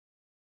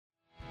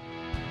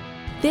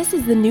This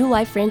is the New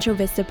Life Rancho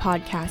Vista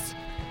podcast.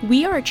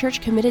 We are a church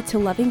committed to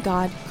loving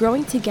God,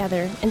 growing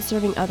together, and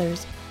serving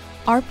others.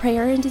 Our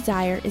prayer and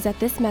desire is that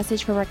this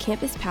message from our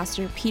campus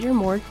pastor, Peter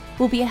Moore,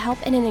 will be a help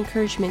and an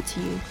encouragement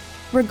to you,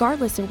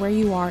 regardless of where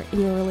you are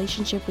in your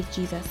relationship with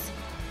Jesus.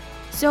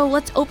 So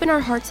let's open our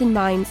hearts and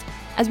minds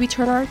as we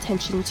turn our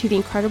attention to the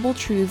incredible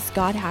truths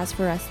God has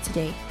for us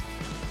today.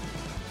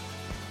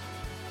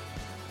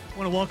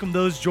 I want to welcome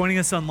those joining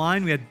us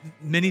online. We had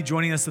many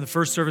joining us in the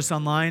first service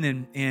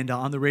online and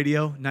on the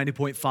radio,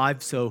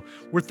 90.5. So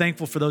we're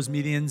thankful for those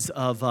medians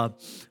of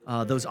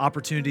those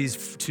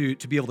opportunities to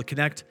be able to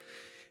connect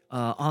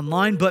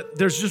online. But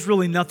there's just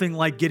really nothing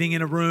like getting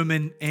in a room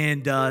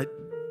and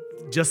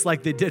just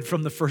like they did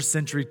from the first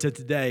century to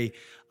today,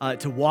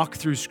 to walk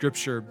through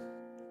Scripture.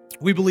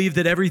 We believe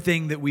that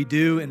everything that we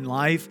do in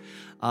life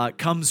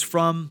comes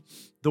from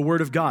the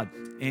Word of God.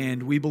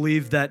 And we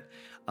believe that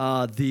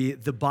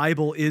the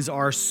Bible is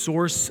our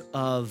source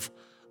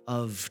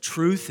of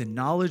truth and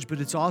knowledge,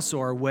 but it's also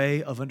our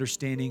way of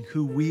understanding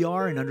who we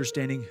are and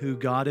understanding who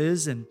God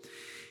is. And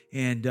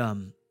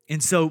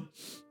so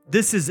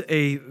this is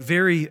a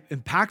very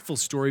impactful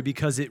story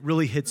because it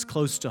really hits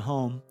close to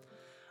home.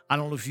 I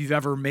don't know if you've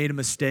ever made a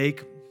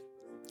mistake,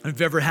 if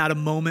you've ever had a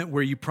moment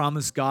where you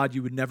promised God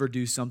you would never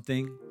do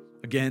something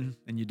again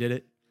and you did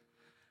it.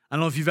 I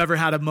don't know if you've ever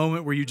had a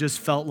moment where you just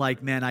felt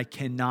like, man, I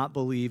cannot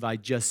believe I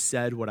just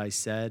said what I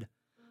said.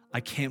 I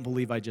can't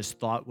believe I just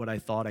thought what I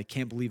thought. I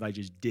can't believe I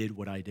just did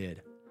what I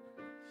did.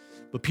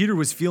 But Peter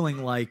was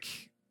feeling like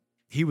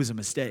he was a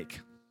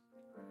mistake.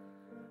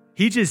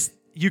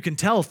 You can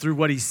tell through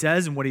what he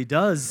says and what he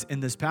does in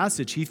this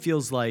passage, he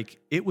feels like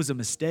it was a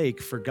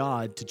mistake for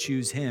God to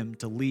choose him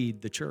to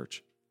lead the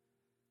church.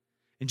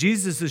 And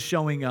Jesus is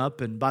showing up,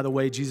 and by the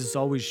way, Jesus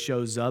always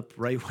shows up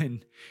right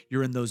when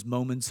you're in those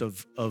moments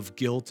of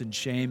guilt and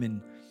shame.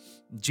 And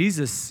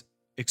Jesus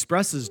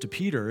expresses to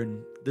Peter,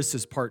 and this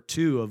is part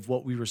 2 of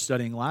what we were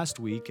studying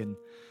last week, and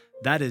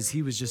that is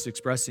he was just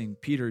expressing,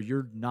 Peter,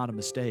 you're not a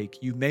mistake.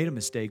 You made a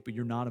mistake, but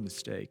you're not a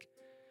mistake.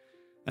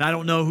 And I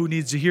don't know who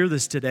needs to hear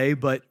this today,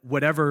 but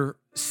whatever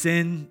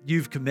sin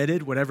you've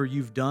committed, whatever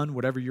you've done,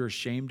 whatever you're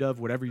ashamed of,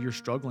 whatever you're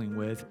struggling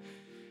with,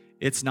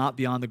 it's not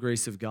beyond the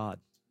grace of God.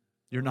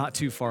 You're not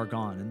too far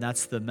gone. And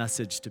that's the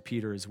message to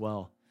Peter as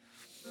well.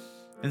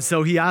 And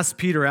so he asked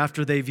Peter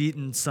after they've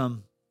eaten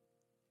some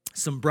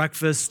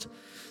breakfast,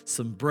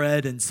 some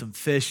bread and some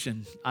fish,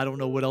 and I don't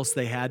know what else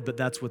they had, but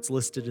that's what's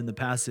listed in the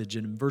passage.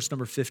 And in verse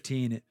number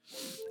 15,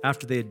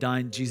 after they had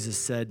dined, Jesus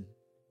said,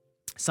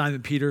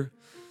 Simon Peter,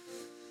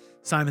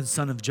 Simon,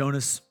 son of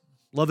Jonas,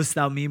 lovest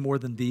thou me more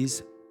than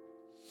these?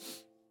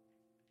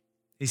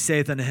 He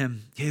saith unto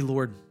him, Yea,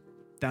 Lord,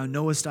 thou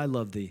knowest I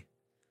love thee.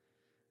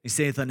 He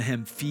saith unto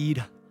him,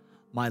 Feed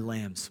my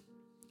lambs.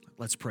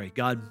 Let's pray.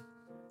 God,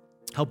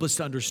 help us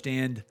to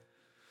understand,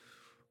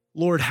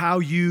 Lord, how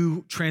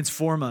you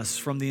transform us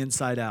from the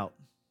inside out.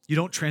 You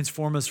don't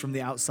transform us from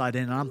the outside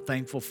in, and I'm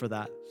thankful for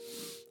that.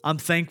 I'm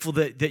thankful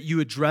that you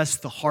address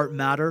the heart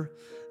matter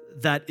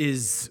that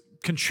is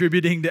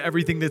contributing to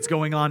everything that's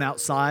going on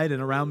outside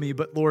and around me.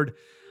 But Lord,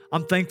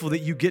 I'm thankful that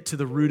you get to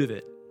the root of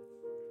it.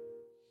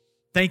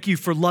 Thank you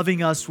for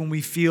loving us when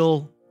we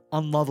feel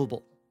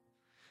unlovable.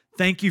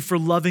 Thank you for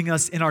loving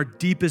us in our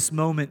deepest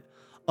moment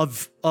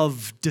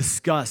of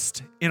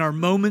disgust, in our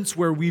moments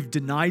where we've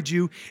denied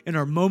you, in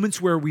our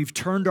moments where we've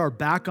turned our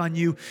back on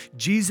you.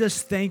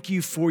 Jesus, thank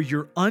you for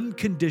your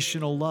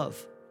unconditional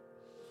love.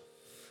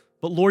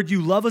 But Lord,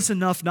 you love us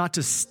enough not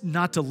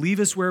to leave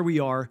us where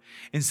we are.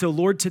 And so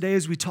Lord, today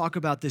as we talk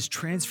about this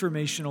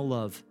transformational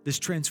love, this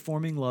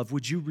transforming love,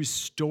 would you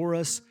restore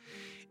us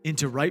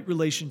into right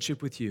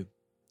relationship with you?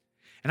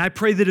 And I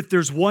pray that if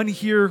there's one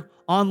here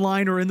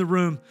online or in the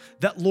room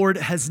that, Lord,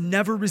 has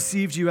never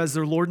received you as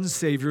their Lord and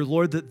Savior,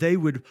 Lord, that they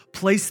would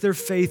place their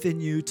faith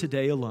in you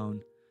today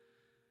alone.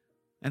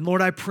 And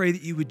Lord, I pray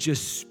that you would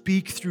just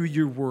speak through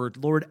your word.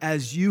 Lord,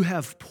 as you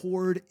have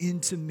poured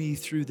into me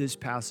through this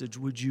passage,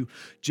 would you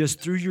just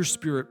through your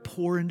Spirit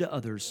pour into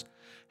others?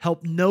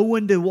 Help no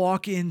one to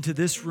walk into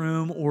this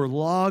room or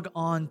log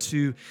on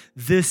to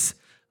this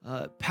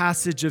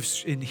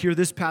and hear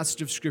this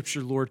passage of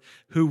Scripture, Lord,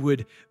 who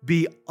would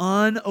be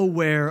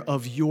unaware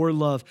of your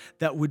love,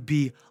 that would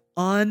be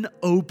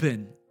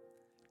unopen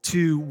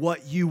to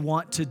what you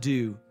want to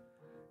do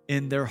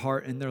in their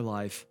heart and their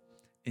life.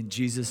 In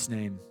Jesus'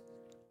 name,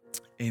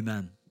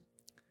 amen.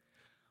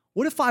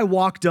 What if I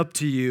walked up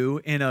to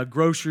you in a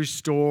grocery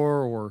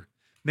store or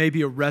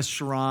maybe a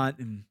restaurant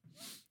and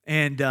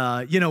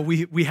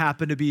we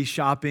happen to be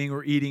shopping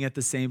or eating at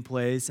the same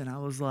place. And I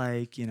was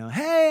like,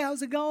 hey,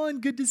 how's it going?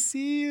 Good to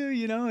see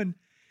you,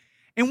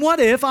 and what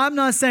if, I'm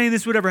not saying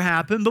this would ever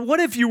happen, but what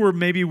if you were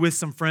maybe with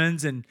some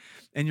friends and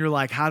you're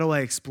like, how do I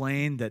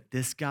explain that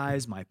this guy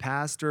is my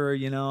pastor,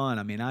 and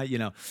I mean, I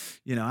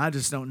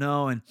just don't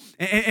know.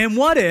 And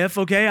what if,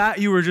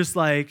 you were just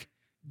like,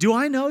 do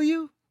I know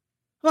you?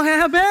 Well,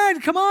 hey,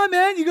 man, come on,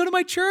 man. You go to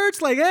my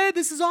church. Like, hey,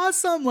 this is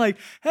awesome. Like,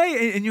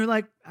 hey, and you're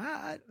like,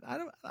 I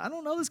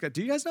don't know this guy.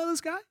 Do you guys know this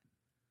guy?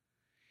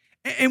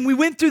 And we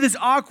went through this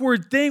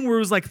awkward thing where it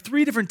was like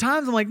 3 different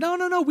times. I'm like,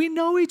 no, we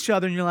know each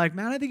other. And you're like,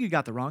 man, I think you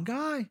got the wrong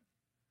guy.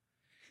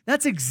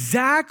 That's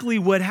exactly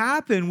what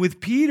happened with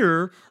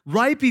Peter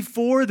right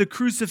before the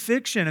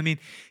crucifixion. I mean,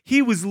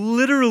 he was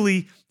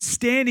literally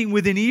standing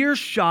within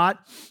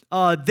earshot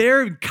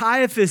there in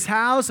Caiaphas'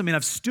 house. I mean,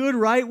 I've stood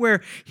right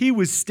where he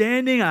was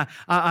standing.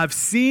 I've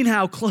seen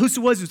how close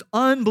it was. It was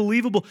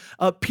unbelievable.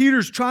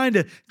 Peter's trying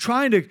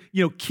to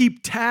keep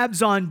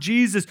tabs on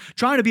Jesus,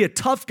 trying to be a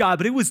tough guy,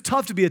 but it was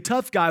tough to be a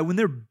tough guy when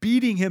they're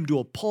beating him to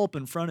a pulp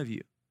in front of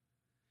you.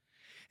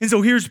 And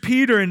so here's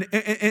Peter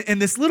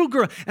and this little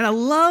girl. And I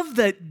love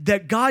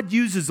that God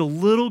uses a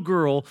little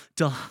girl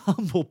to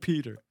humble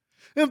Peter.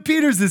 And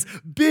Peter's this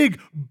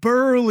big,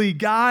 burly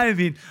guy. I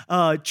mean,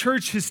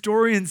 church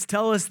historians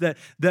tell us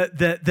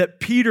that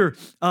Peter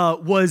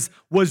was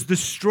the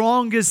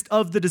strongest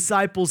of the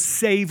disciples,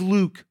 save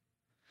Luke.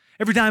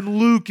 Every time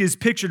Luke is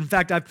pictured, in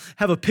fact, I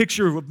have a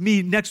picture of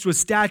me next to a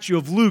statue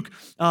of Luke,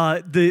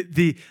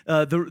 the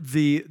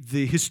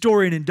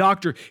historian and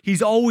doctor.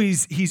 He's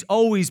always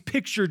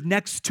pictured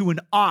next to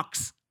an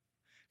ox.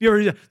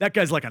 That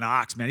guy's like an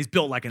ox, man. He's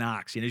built like an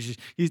ox.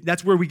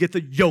 That's where we get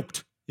the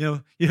yoked.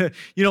 You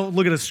don't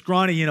look at a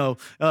scrawny,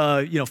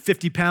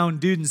 50-pound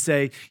dude and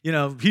say,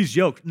 he's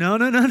yoked.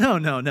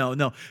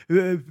 No.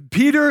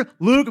 Peter,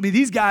 Luke, I mean,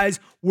 these guys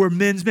were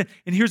men's men.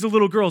 And here's a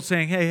little girl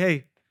saying,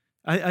 hey,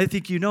 I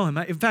think you know him.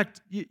 In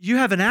fact, you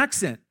have an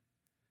accent.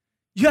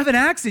 You have an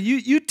accent.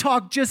 You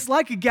talk just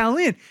like a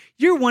Galilean.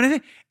 You're one of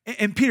them.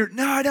 And Peter,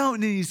 no, I don't.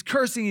 And he's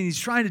cursing and he's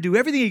trying to do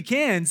everything he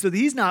can so that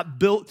he's not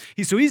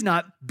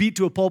beat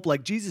to a pulp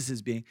like Jesus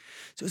is being.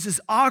 So it's this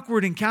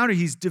awkward encounter.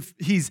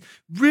 He's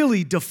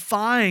really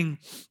defying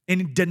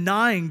and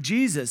denying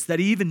Jesus, that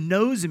he even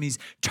knows him. He's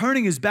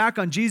turning his back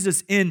on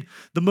Jesus in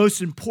the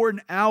most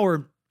important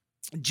hour.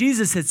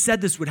 Jesus had said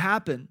this would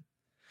happen.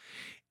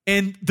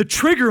 And the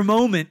trigger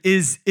moment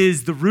is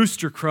the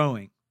rooster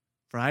crowing,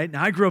 right?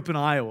 Now, I grew up in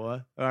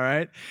Iowa, all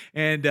right?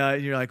 And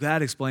you're like,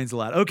 that explains a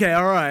lot. Okay,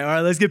 all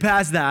right, let's get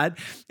past that.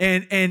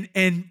 And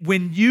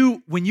when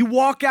you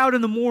walk out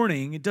in the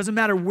morning, it doesn't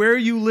matter where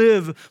you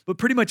live, but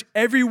pretty much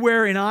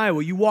everywhere in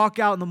Iowa, you walk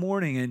out in the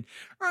morning and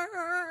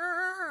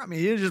I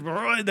mean, it just,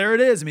 there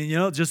it is. I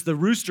mean, just the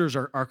roosters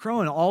are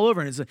crowing all over.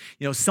 And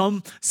it's,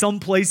 some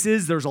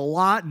places there's a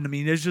lot. And I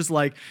mean, it's just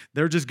like,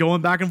 they're just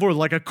going back and forth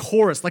like a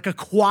chorus, like a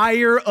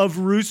choir of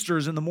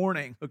roosters in the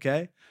morning,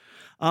 okay?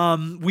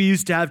 We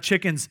used to have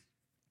chickens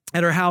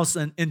at our house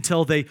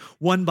until they,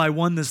 one by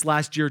one this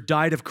last year,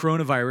 died of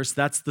coronavirus.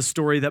 That's the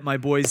story that my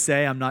boys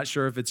say. I'm not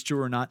sure if it's true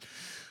or not.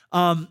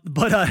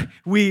 But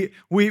we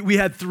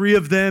had 3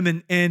 of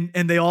them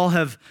and they all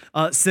have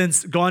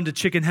since gone to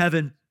chicken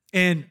heaven.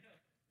 And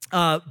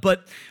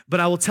but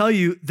I will tell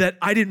you that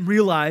I didn't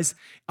realize,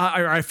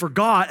 or I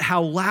forgot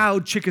how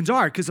loud chickens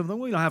are, because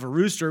we don't have a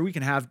rooster. We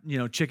can have,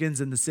 chickens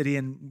in the city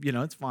and,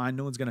 it's fine.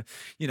 No one's going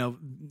to,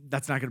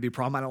 that's not going to be a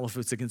problem. I don't know if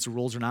it's against the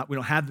rules or not. We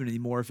don't have them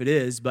anymore if it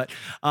is, but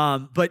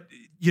they're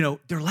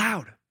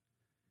loud.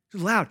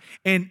 They're loud.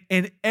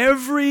 And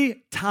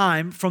every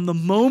time from the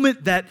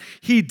moment that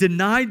he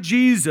denied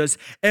Jesus,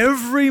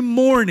 every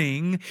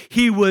morning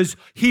he was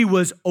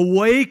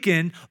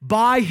awakened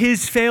by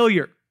his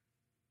failure.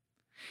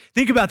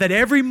 Think about that.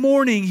 Every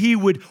morning he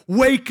would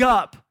wake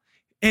up.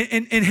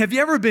 And have you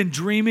ever been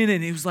dreaming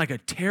and it was like a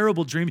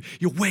terrible dream?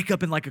 You wake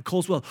up in like a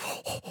cold sweat.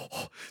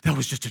 Oh, that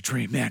was just a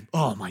dream, man.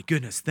 Oh my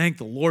goodness. Thank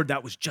the Lord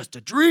that was just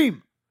a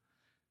dream.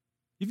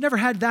 You've never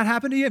had that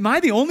happen to you? Am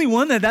I the only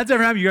one that's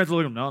ever happened? You guys are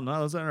looking, no,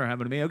 that's never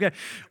happened to me. Okay.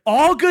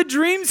 All good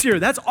dreams here.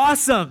 That's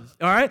awesome.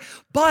 All right.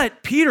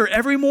 But Peter,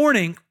 every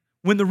morning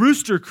when the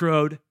rooster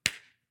crowed,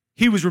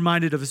 he was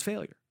reminded of his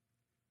failure.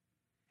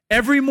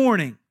 Every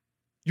morning,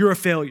 you're a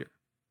failure.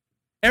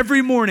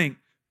 Every morning,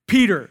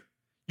 Peter,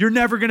 you're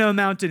never going to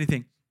amount to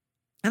anything.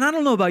 And I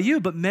don't know about you,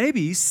 but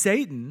maybe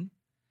Satan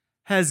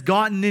has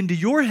gotten into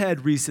your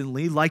head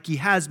recently, like he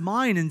has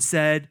mine, and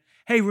said,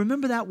 hey,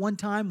 remember that one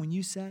time when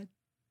you said?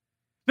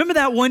 Remember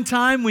that one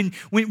time when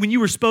you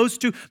were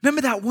supposed to?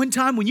 Remember that one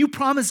time when you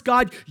promised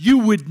God you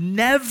would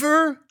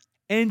never,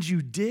 and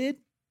you did?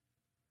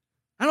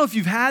 I don't know if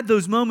you've had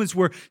those moments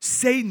where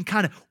Satan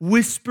kind of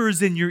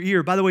whispers in your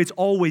ear. By the way, it's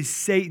always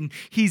Satan.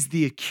 He's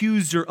the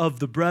accuser of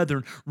the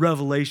brethren,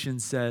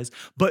 Revelation says.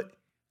 But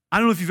I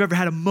don't know if you've ever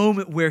had a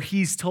moment where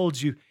he's told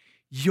you,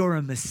 you're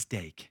a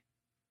mistake.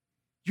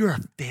 You're a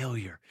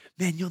failure.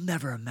 Man, you'll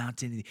never amount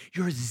to anything.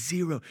 You're a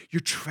zero.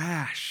 You're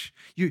trash.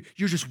 You're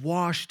just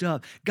washed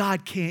up.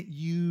 God can't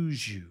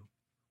use you.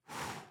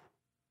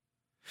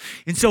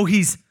 And so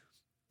he's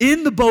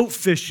in the boat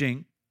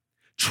fishing,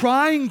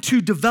 trying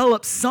to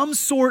develop some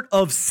sort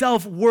of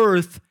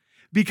self-worth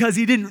because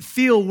he didn't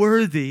feel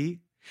worthy.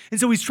 And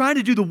so he's trying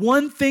to do the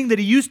one thing that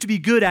he used to be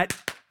good at,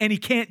 and he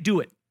can't do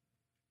it.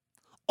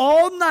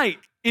 All night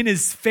in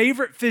his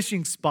favorite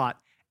fishing spot,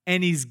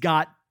 and he's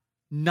got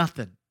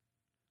nothing.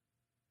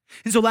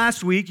 And so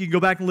last week, you can go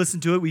back and listen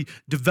to it. We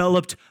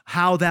developed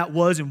how that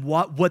was and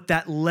what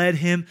that led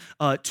him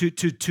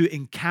to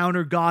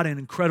encounter God in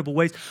incredible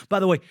ways. By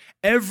the way,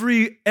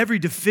 every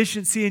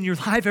deficiency in your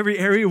life, every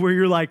area where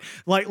you're like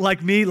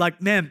me,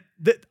 like, man,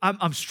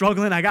 I'm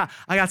struggling. I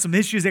got some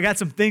issues. I got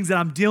some things that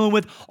I'm dealing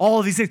with. All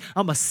of these things.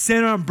 I'm a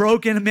sinner. I'm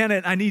broken.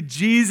 Man, I need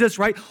Jesus,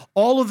 right?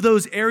 All of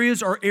those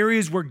areas are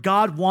areas where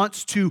God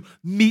wants to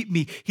meet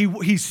me.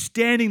 He's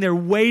standing there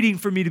waiting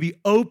for me to be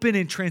open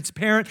and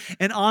transparent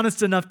and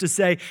honest enough to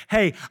say,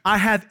 hey, I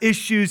have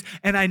issues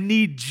and I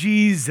need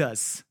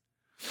Jesus.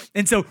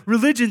 And so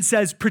religion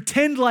says,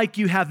 pretend like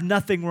you have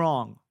nothing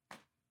wrong.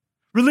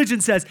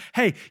 Religion says,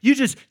 hey, you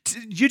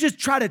just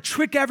try to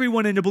trick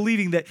everyone into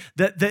believing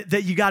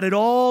that you got it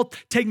all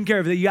taken care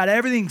of, that you got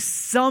everything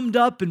summed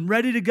up and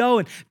ready to go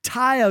and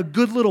tie a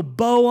good little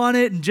bow on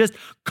it and just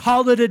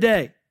call it a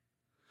day.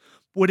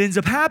 What ends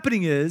up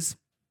happening is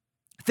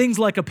things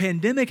like a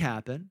pandemic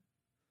happen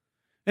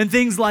and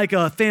things like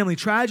a family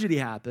tragedy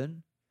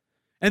happen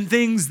and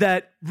things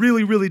that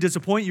really, really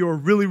disappoint you or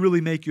really,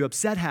 really make you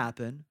upset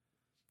happen.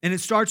 And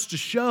it starts to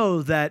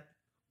show that,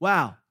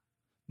 wow,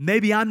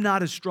 maybe I'm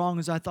not as strong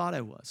as I thought I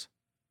was.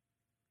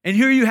 And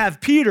here you have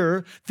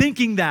Peter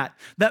thinking that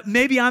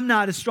maybe I'm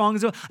not as strong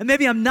as, and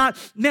maybe I'm not,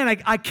 man,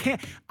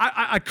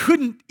 I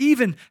couldn't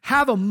even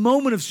have a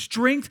moment of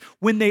strength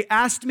when they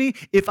asked me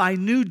if I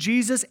knew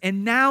Jesus,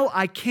 and now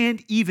I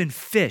can't even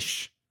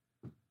fish.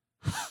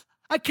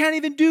 I can't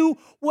even do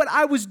what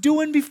I was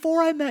doing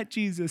before I met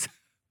Jesus.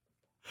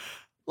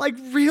 Like,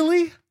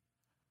 really?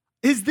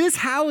 Is this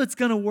how it's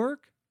going to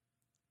work?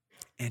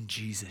 And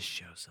Jesus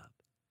shows up.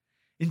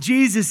 And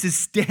Jesus is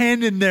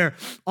standing there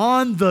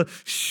on the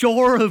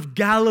shore of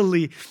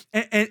Galilee,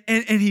 and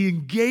he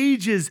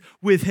engages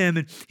with him.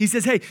 And he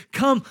says, hey,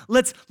 come,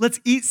 let's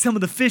eat some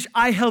of the fish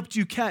I helped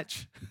you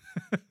catch.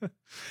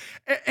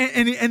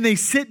 and they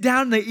sit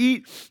down and they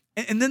eat.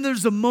 And then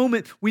there's a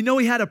moment, we know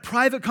he had a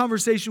private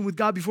conversation with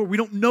God before. We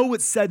don't know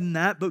what's said in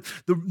that, but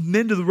the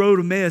men to the road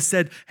of Emmaus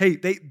said, hey,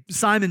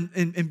 Simon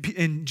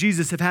and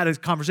Jesus have had a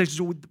conversation.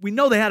 So we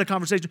know they had a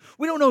conversation.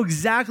 We don't know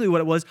exactly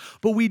what it was,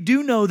 but we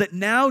do know that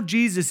now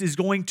Jesus is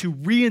going to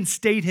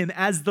reinstate him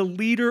as the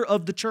leader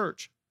of the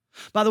church.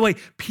 By the way,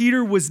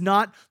 Peter was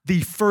not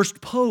the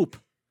first pope.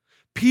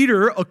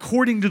 Peter,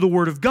 according to the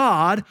word of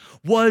God,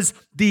 was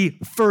the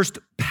first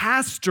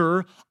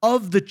pastor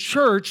of the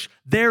church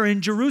there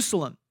in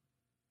Jerusalem.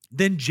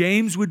 Then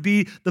James would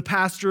be the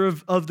pastor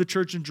of the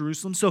church in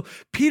Jerusalem. So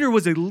Peter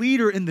was a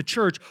leader in the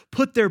church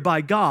put there by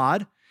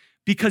God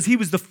because he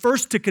was the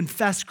first to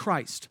confess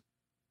Christ.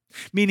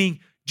 Meaning,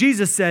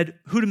 Jesus said,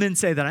 who do men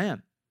say that I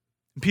am?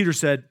 And Peter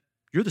said,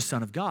 you're the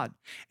Son of God.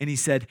 And he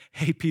said,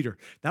 hey, Peter,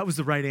 that was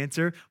the right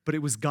answer, but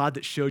it was God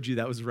that showed you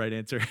that was the right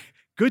answer.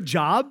 Good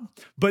job,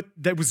 but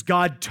that was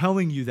God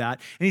telling you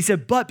that. And he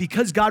said, but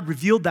because God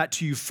revealed that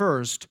to you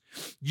first,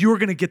 you're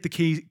going to get the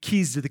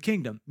keys to the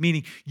kingdom,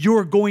 meaning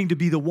you're going to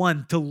be the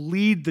one to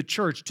lead the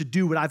church to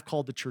do what I've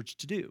called the church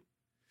to do.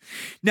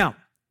 Now,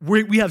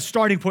 we have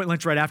starting point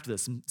lunch right after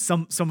this. And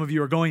some of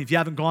you are going. If you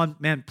haven't gone,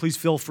 man, please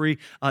feel free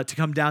to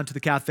come down to the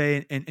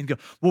cafe and go.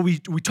 What we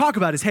talk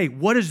about is, hey,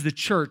 what is the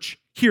church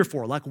here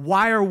for? Like,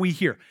 why are we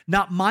here?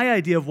 Not my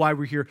idea of why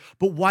we're here,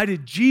 but why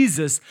did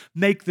Jesus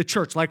make the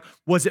church? Like,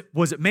 was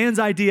it man's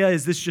idea?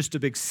 Is this just a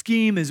big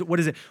scheme? What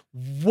is it?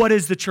 What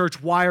is the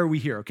church? Why are we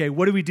here? Okay,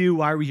 what do we do?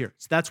 Why are we here?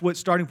 So that's what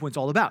starting point's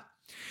all about.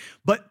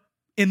 But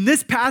in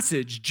this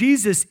passage,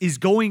 Jesus is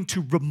going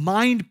to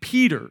remind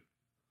Peter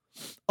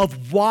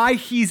of why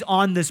he's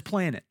on this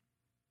planet.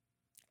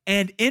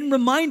 And in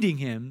reminding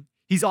him,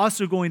 he's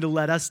also going to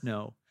let us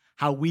know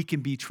how we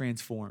can be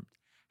transformed,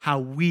 how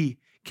we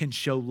can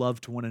show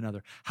love to one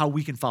another, how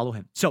we can follow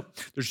him. So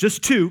there's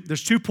 2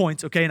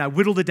 points, okay? And I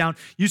whittled it down.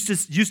 Used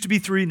to be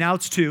 3, now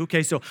it's 2,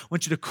 okay? So I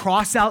want you to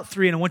cross out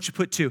 3 and I want you to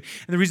put 2.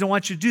 And the reason I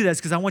want you to do that is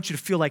because I want you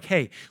to feel like,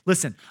 hey,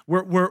 listen,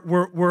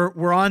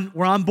 we're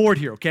on board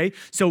here, okay?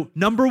 So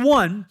number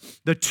 1,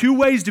 the 2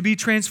 ways to be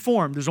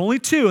transformed. There's only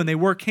 2 and they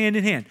work hand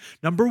in hand.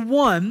 Number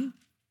 1,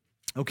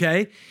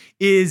 okay,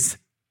 is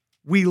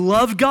we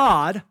love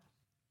God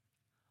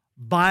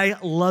by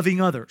loving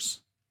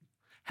others.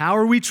 How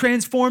are we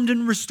transformed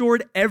and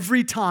restored?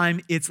 Every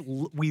time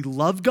we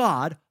love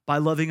God by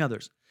loving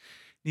others.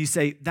 And you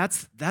say,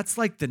 that's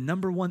like the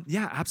number 1.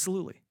 Yeah,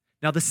 absolutely.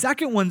 Now, the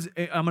second one,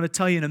 I'm going to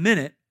tell you in a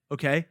minute,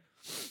 okay?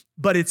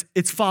 But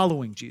it's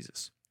following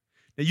Jesus.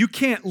 Now, you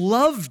can't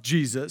love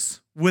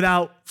Jesus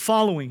without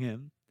following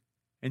him,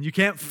 and you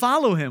can't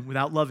follow him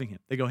without loving him.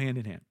 They go hand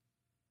in hand.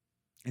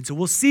 And so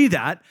we'll see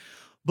that.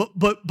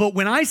 But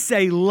when I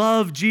say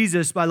love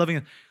Jesus by loving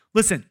him,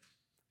 listen,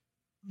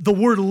 the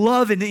word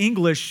love in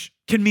English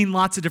can mean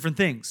lots of different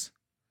things.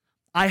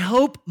 I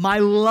hope my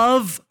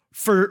love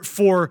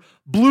for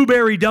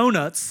blueberry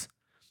donuts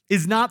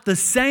is not the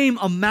same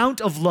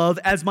amount of love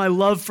as my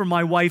love for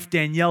my wife,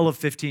 Danielle, of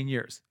 15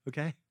 years,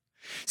 okay?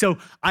 So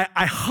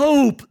I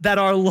hope that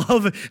our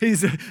love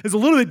is a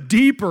little bit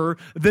deeper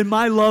than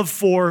my love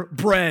for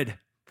bread,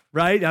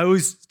 right? I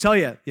always tell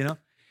you, you know?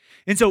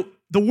 And so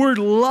the word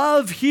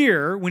love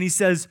here, when he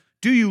says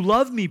do you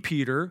love me,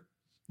 Peter?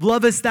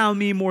 Lovest thou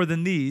me more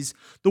than these?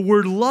 The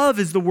word love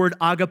is the word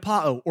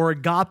agapao, or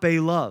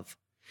agape love.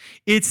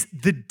 It's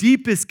the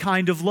deepest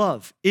kind of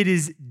love. It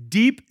is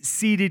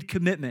deep-seated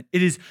commitment.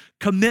 It is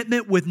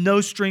commitment with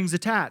no strings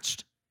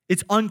attached.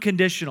 It's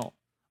unconditional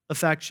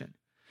affection.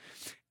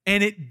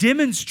 And it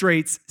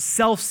demonstrates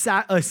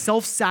a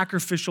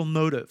self-sacrificial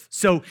motive.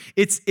 So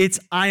it's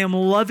I am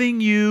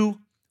loving you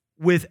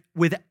with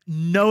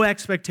no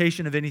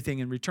expectation of anything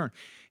in return.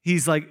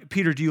 He's like,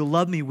 Peter, do you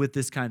love me with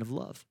this kind of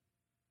love?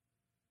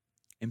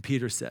 And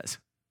Peter says,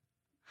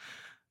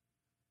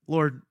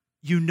 Lord,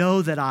 you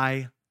know that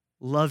I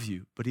love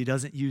you, but he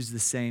doesn't use the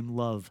same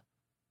love,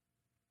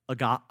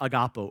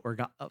 agapo or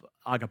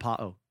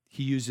agapao.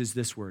 He uses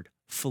this word,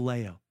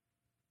 phileo.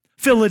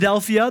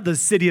 Philadelphia, the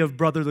city of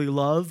brotherly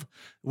love,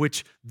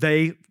 which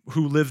they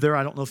who live there,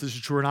 I don't know if this is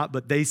true or not,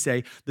 but they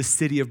say the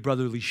city of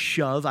brotherly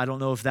shove. I don't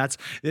know if that's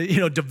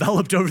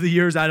developed over the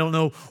years. I don't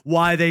know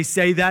why they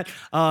say that.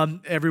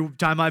 Every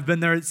time I've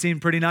been there, it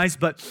seemed pretty nice,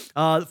 but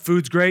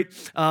food's great.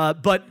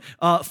 But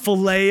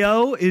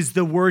phileo is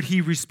the word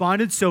he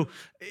responded. So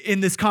in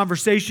this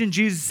conversation,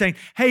 Jesus is saying,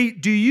 hey,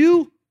 do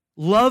you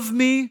love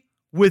me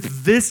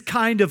with this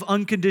kind of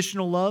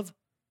unconditional love?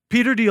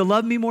 Peter, do you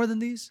love me more than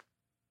these?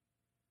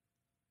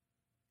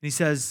 And he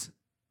says,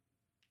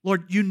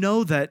 Lord, you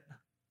know that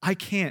I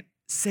can't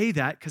say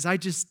that because I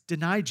just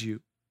denied you.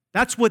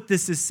 That's what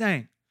this is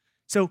saying.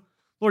 So,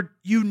 Lord,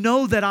 you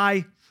know that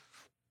I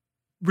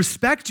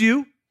respect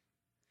you.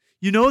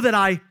 You know that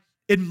I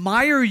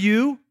admire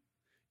you.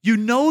 You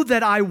know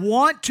that I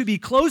want to be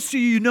close to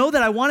you. You know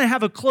that I want to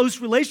have a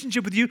close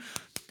relationship with you.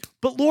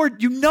 But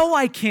Lord, you know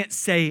I can't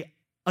say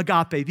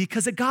agape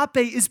because agape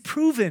is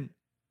proven.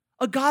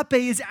 Agape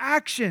is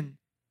action.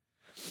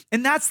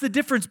 And that's the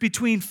difference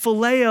between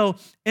phileo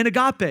and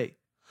agape.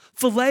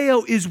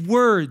 Phileo is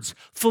words.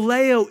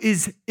 Phileo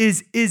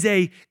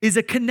is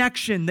a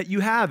connection that you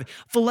have.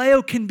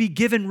 Phileo can be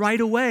given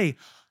right away.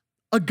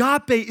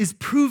 Agape is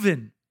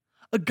proven.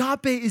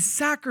 Agape is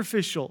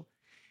sacrificial.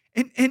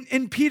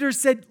 And Peter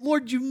said,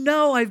 Lord, you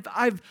know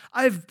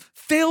I've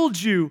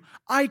failed you.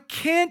 I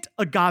can't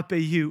agape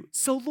you.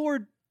 So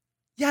Lord,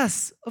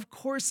 yes, of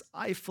course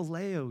I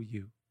phileo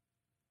you.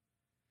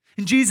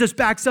 And Jesus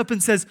backs up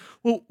and says,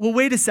 well,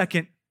 wait a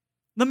second.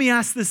 Let me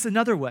ask this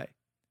another way.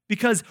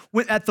 Because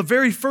at the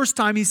very first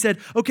time he said,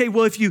 okay,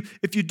 well, if you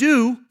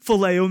do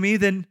phileo me,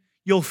 then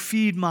you'll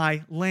feed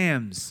my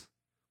lambs.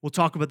 We'll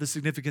talk about the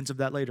significance of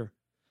that later.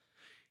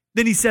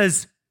 Then he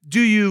says, do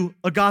you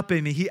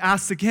agape me? He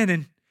asks again,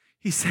 and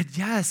he said,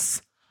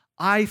 yes,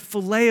 I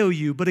phileo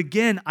you. But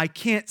again, I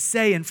can't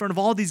say in front of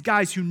all these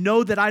guys who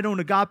know that I don't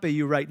agape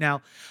you right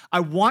now. I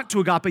want to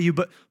agape you,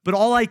 but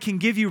all I can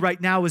give you right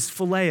now is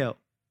phileo.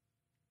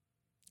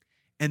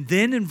 And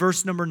then in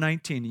verse number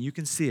 19, and you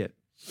can see it.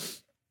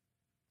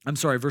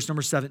 Verse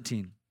number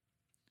 17.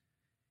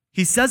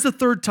 He says a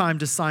third time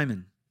to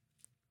Simon,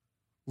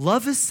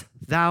 lovest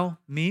thou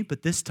me?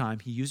 But this time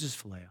he uses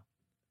phileo.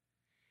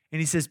 And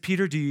he says,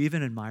 Peter, do you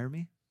even admire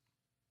me?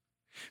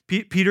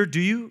 Peter, do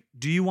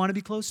you want to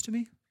be close to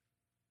me?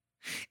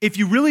 If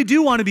you really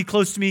do want to be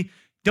close to me,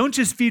 don't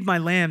just feed my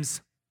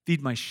lambs,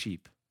 feed my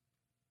sheep.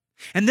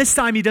 And this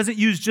time he doesn't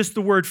use just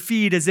the word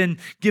feed as in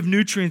give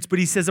nutrients, but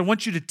he says, I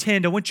want you to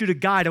tend, I want you to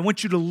guide, I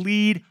want you to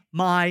lead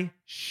my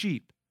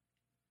sheep.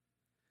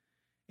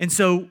 And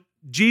so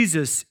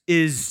Jesus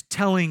is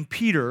telling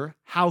Peter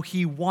how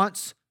he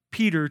wants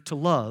Peter to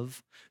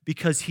love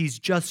because he's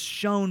just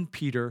shown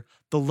Peter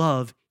the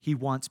love he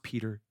wants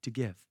Peter to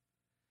give.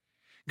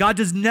 God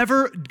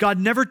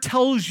never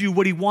tells you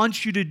what he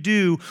wants you to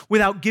do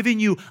without giving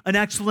you an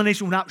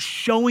explanation, without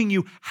showing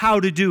you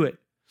how to do it.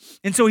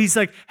 And so he's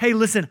like, hey,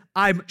 listen,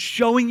 I'm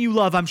showing you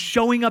love. I'm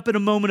showing up in a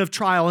moment of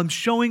trial. I'm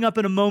showing up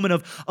in a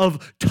moment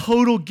of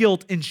total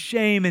guilt and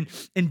shame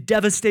and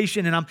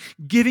devastation. And I'm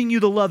giving you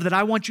the love that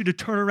I want you to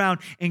turn around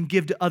and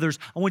give to others.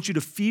 I want you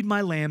to feed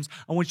my lambs.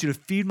 I want you to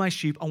feed my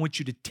sheep. I want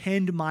you to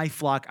tend my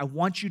flock. I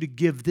want you to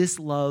give this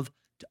love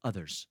to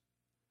others.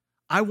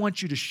 I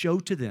want you to show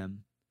to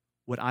them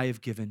what I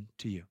have given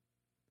to you.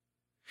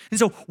 And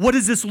so what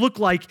does this look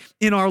like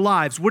in our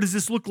lives? What does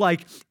this look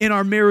like in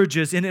our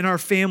marriages and in our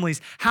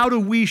families? How do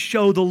we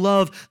show the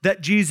love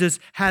that Jesus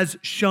has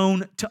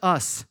shown to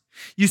us?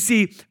 You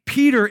see,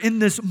 Peter in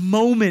this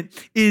moment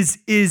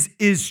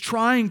is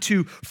trying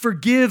to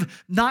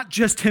forgive not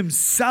just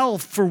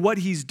himself for what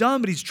he's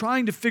done, but he's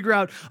trying to figure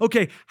out,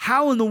 okay,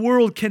 how in the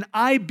world can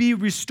I be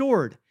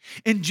restored?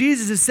 And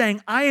Jesus is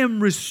saying, I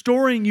am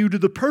restoring you to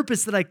the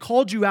purpose that I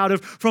called you out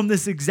of from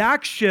this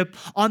exact ship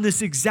on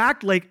this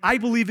exact lake. I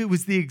believe it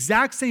was the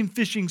exact same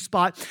fishing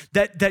spot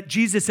that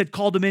Jesus had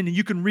called them in. And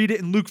you can read it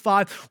in Luke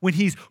 5 when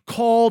he's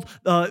called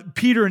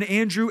Peter and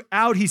Andrew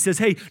out. He says,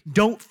 hey,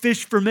 don't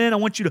fish for men. I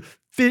want you to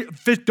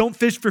fish, don't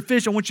fish for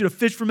fish. I want you to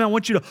fish for men. I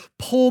want you to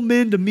pull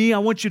men to me. I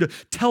want you to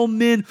tell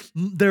men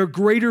their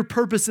greater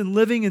purpose in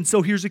living. And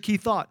so here's a key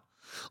thought.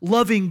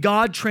 Loving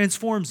God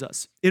transforms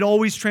us. It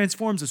always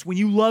transforms us. When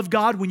you love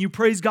God, when you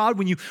praise God,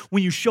 when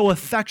you show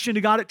affection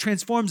to God, it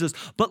transforms us.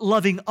 But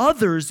loving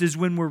others is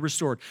when we're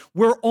restored.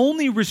 We're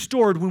only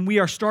restored when we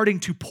are starting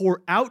to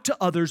pour out to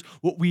others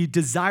what we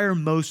desire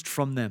most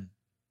from them.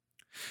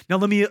 Now,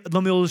 let me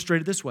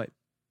illustrate it this way.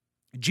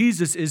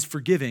 Jesus is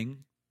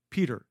forgiving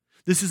Peter.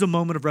 This is a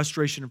moment of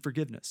restoration and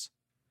forgiveness.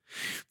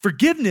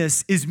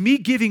 Forgiveness is me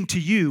giving to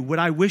you what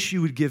I wish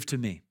you would give to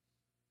me.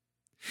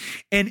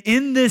 And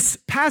in this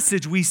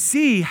passage, we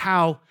see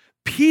how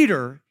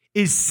Peter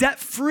is set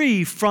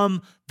free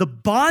from the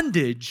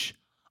bondage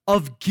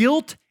of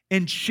guilt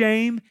and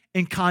shame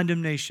and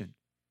condemnation.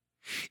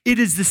 It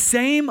is the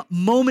same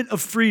moment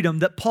of freedom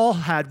that Paul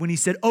had when he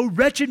said, "Oh,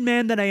 wretched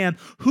man that I am,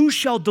 who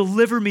shall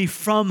deliver me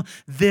from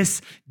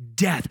this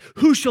death?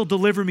 Who shall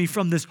deliver me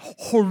from this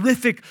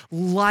horrific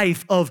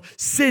life of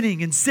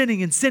sinning and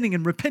sinning and sinning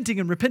and repenting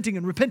and repenting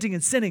and repenting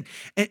and sinning?"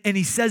 And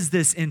he says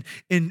this in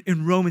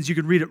Romans. You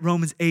can read it,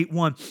 Romans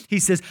 8:1. He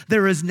says,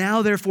 "There is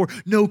now therefore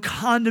no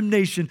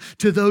condemnation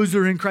to those who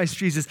are in Christ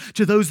Jesus,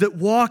 to those that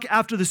walk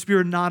after the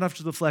Spirit, not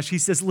after the flesh." He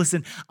says,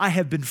 listen, I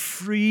have been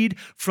freed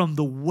from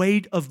the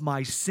weight of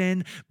my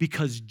sin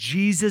because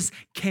Jesus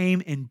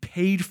came and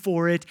paid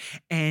for it,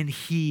 and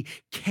he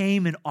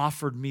came and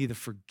offered me the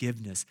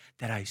forgiveness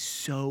that I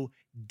so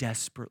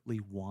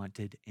desperately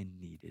wanted and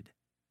needed.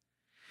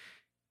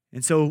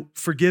 And so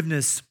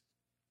forgiveness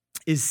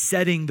is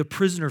setting the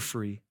prisoner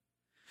free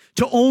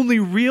to only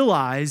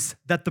realize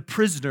that the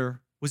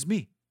prisoner was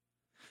me,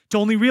 to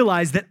only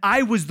realize that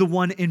I was the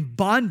one in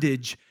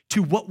bondage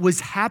to what was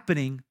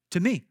happening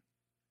to me.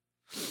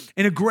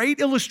 And a great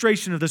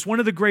illustration of this,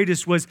 one of the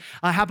greatest, was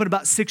happened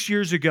about 6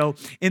 years ago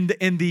in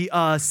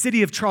the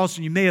city of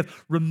Charleston. You may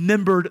have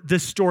remembered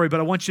this story, but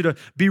I want you to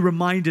be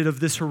reminded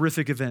of this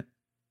horrific event.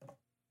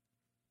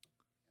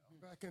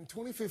 Back in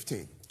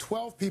 2015,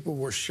 12 people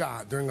were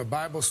shot during a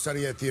Bible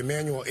study at the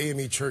Emmanuel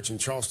AME Church in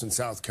Charleston,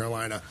 South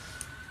Carolina.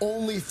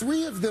 Only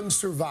 3 of them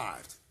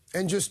survived.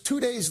 And just 2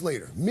 days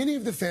later, many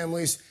of the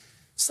families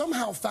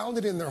somehow found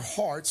it in their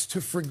hearts to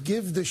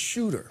forgive the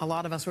shooter. A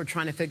lot of us were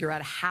trying to figure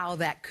out how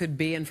that could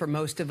be, and for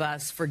most of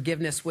us,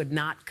 forgiveness would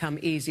not come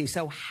easy.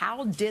 So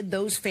how did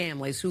those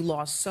families who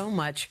lost so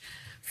much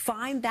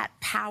find that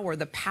power,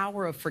 the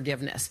power of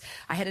forgiveness?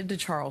 I headed to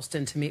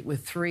Charleston to meet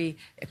with 3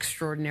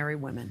 extraordinary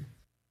women.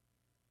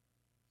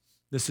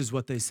 This is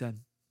what they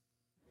said.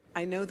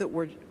 I know that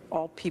we're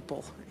all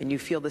people, and you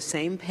feel the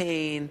same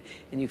pain,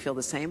 and you feel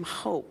the same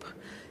hope.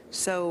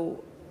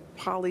 So,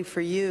 Polly,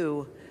 for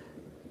you,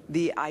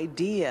 the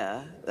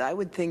idea, I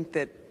would think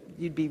that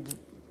you'd be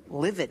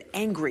livid,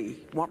 angry,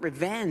 want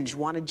revenge,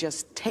 want to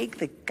just take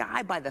the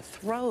guy by the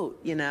throat,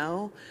 you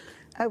know?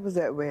 I was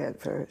that way at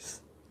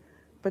first.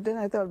 But then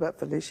I thought about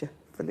Felicia.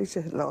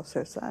 Felicia had lost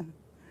her son.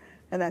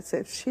 And I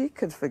said, if she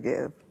could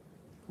forgive,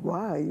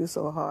 why are you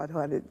so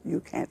hard-hearted you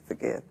can't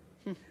forgive?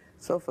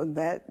 So from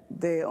that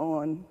day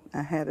on,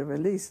 I had a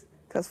release.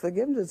 Because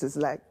forgiveness is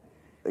like,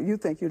 you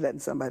think you're letting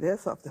somebody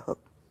else off the hook,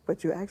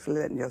 but you're actually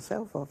letting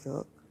yourself off the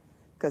hook.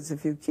 Because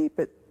if you keep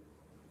it,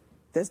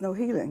 there's no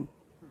healing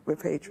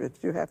with hatred.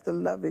 You have to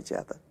love each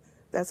other.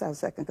 That's our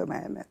second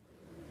commandment.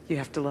 You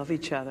have to love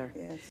each other.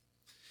 Yes.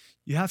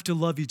 You have to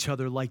love each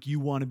other like you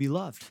want to be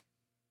loved,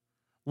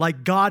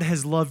 like God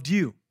has loved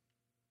you.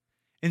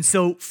 And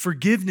so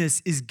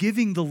forgiveness is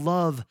giving the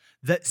love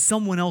that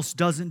someone else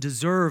doesn't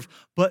deserve,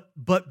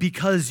 but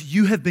because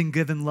you have been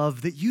given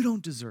love that you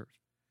don't deserve.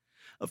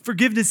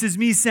 Forgiveness is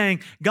me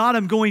saying, God,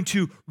 I'm going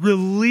to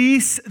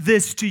release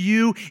this to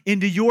you,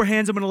 into your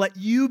hands. I'm going to let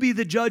you be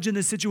the judge in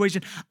this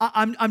situation.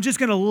 I'm just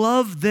going to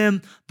love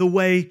them the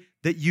way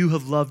that you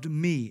have loved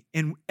me.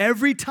 And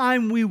every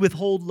time we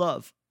withhold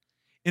love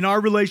in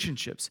our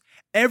relationships,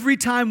 every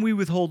time we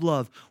withhold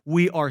love,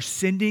 we are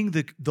sending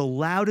the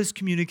loudest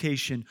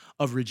communication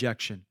of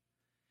rejection.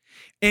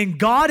 And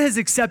God has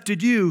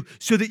accepted you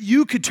so that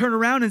you could turn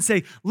around and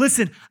say,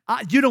 listen,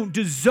 you don't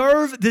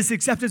deserve this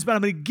acceptance, but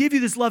I'm going to give you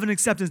this love and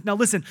acceptance. Now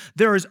listen,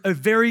 there is a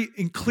very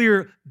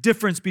clear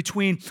difference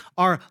between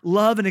our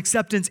love and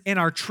acceptance and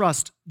our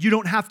trust. You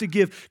don't have to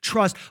give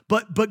trust,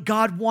 but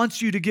God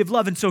wants you to give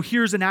love. And so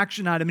here's an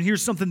action item, and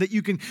here's something that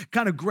you can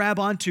kind of grab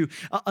onto.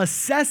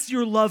 Assess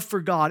your love for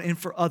God and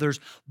for others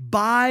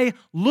by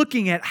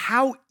looking at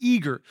how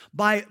eager,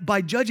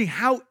 by judging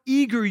how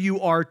eager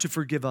you are to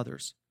forgive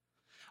others.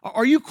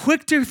 Are you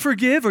quick to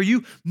forgive? Are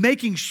you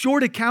making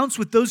short accounts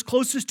with those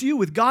closest to you,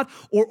 with God?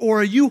 Or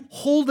are you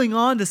holding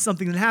on to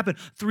something that happened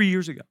 3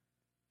 years ago?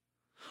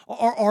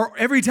 Or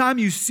every time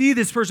you see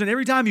this person,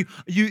 every time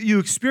you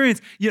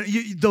experience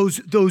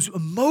those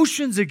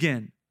emotions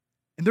again,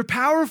 and they're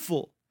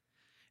powerful.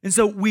 And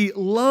so we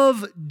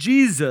love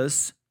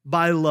Jesus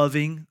by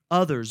loving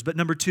others. But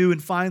number 2,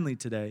 and finally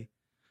today,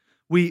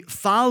 we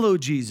follow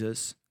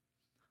Jesus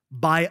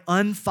by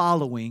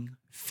unfollowing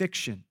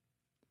fiction.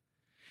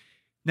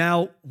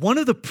 Now, one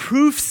of the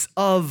proofs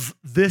of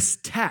this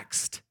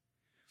text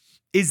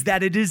is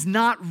that it is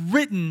not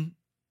written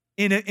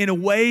in a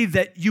way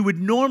that you would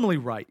normally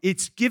write.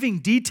 It's giving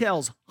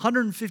details,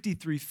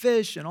 153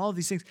 fish and all of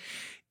these things.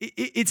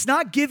 It's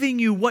not giving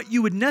you what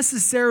you would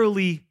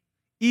necessarily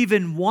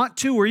even want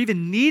to or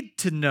even need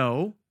to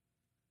know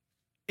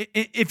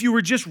if you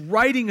were just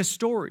writing a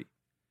story.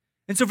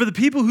 And so for the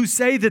people who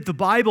say that the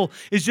Bible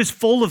is just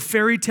full of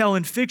fairy tale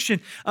and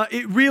fiction,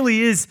 it really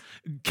is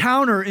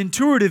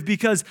counterintuitive,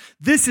 because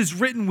this is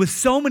written with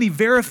so many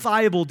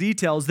verifiable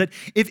details that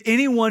if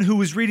anyone who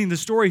was reading the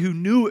story who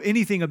knew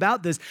anything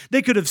about this,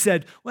 they could have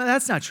said, well,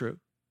 that's not true.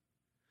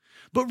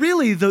 But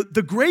really,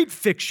 the great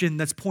fiction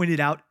that's pointed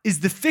out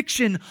is the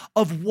fiction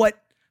of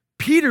what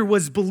Peter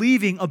was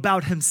believing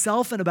about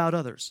himself and about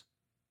others.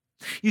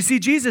 You see,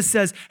 Jesus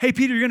says, hey,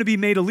 Peter, you're going to be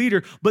made a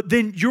leader, but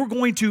then you're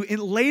going to,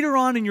 later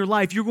on in your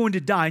life, you're going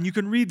to die. And you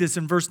can read this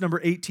in verse number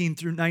 18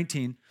 through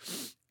 19.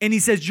 And he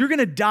says, you're going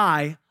to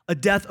die a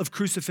death of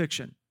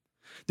crucifixion.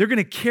 They're going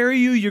to carry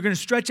you. You're going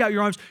to stretch out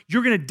your arms.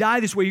 You're going to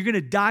die this way. You're going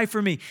to die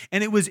for me.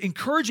 And it was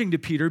encouraging to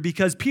Peter,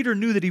 because Peter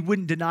knew that he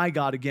wouldn't deny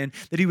God again,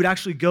 that he would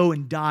actually go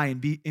and die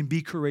and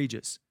be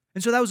courageous.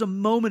 And so that was a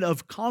moment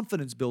of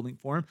confidence building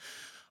for him.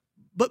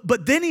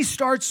 But then he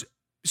starts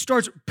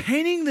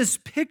painting this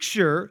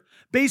picture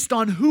based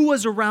on who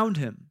was around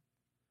him.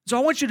 So I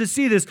want you to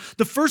see this.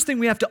 The first thing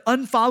we have to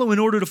unfollow in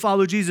order to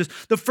follow Jesus,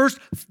 the first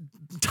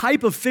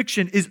type of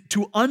fiction is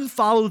to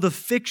unfollow the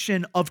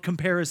fiction of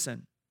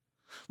comparison.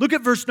 Look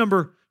at verse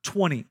number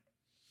 20.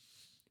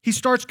 He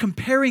starts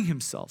comparing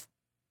himself.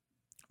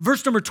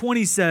 Verse number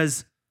 20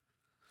 says,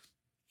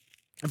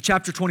 of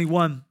chapter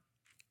 21,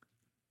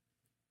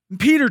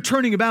 Peter,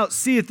 turning about,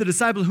 seeth the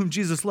disciple whom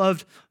Jesus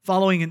loved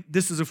following, and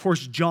this is, of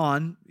course,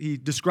 John. He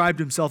described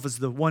himself as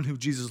the one who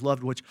Jesus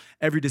loved, which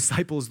every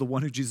disciple is the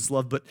one who Jesus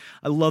loved, but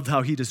I love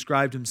how he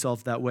described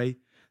himself that way.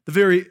 The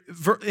very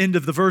end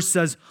of the verse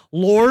says,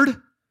 Lord,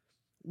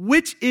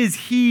 which is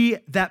he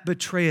that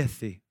betrayeth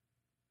thee?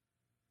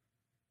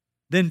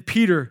 Then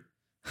Peter,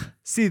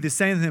 saying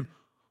to him,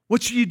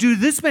 what should you do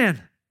to this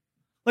man?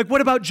 Like,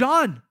 what about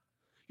John?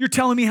 You're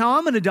telling me how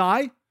I'm going to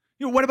die.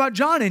 What about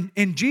John?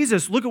 And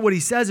Jesus, look at what he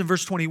says in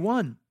verse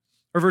 21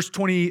 or verse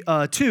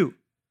 22.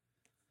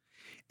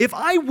 If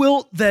I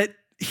will that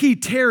he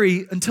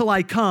tarry until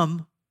I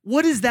come,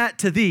 what is that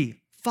to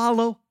thee?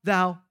 Follow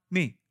thou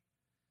me.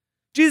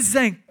 Jesus is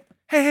saying,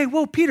 hey,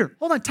 whoa, Peter,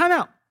 hold on, time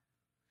out.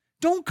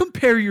 Don't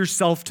compare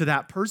yourself to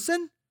that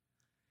person.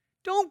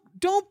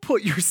 Don't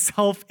put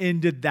yourself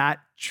into that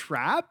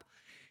trap.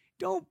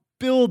 Don't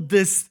build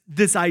this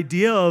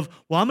idea of,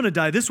 well, I'm going to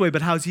die this way,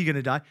 but how's he going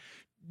to die?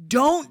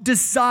 Don't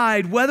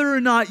decide whether or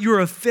not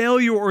you're a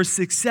failure or a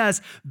success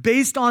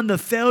based on the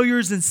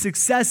failures and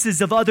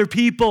successes of other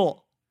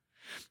people.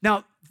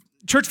 Now,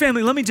 church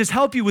family, let me just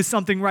help you with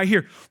something right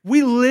here.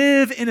 We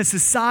live in a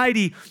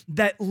society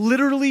that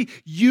literally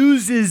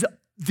uses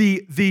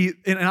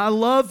and I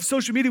love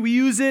social media, we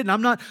use it, and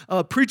I'm not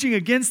preaching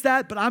against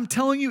that, but I'm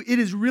telling you, it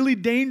is really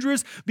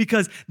dangerous,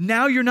 because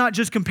now you're not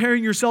just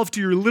comparing yourself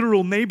to your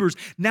literal neighbors.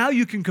 Now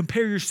you can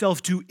compare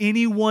yourself to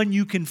anyone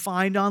you can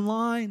find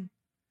online.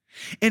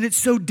 And it's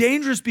so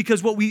dangerous,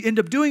 because what we end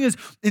up doing is,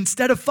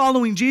 instead of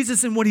following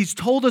Jesus and what he's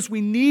told us we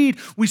need,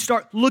 we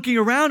start looking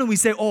around and we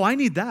say, oh, I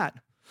need that.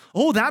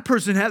 Oh, that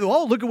person had,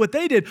 oh, look at what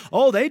they did.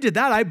 Oh, they did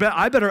that.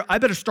 I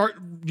better start,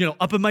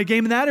 upping my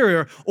game in that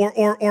area.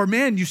 Or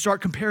man, you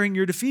start comparing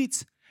your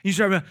defeats. You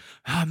start,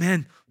 oh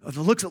man,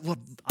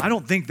 I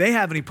don't think they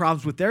have any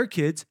problems with their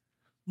kids.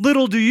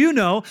 Little do you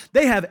know,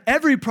 they have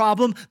every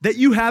problem that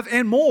you have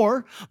and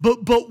more.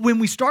 But when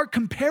we start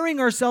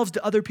comparing ourselves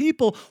to other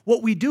people,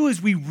 what we do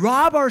is we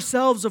rob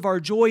ourselves of our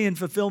joy and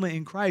fulfillment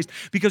in Christ,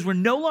 because we're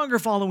no longer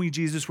following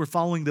Jesus, we're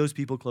following those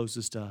people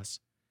closest to us.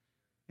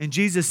 And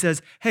Jesus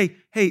says, hey,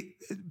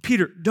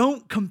 Peter,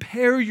 don't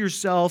compare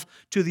yourself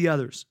to the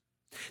others.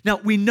 Now,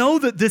 we know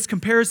that this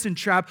comparison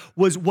trap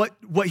was what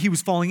he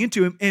was falling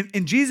into.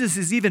 And Jesus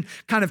is even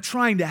kind of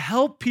trying to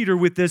help Peter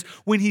with this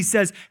when he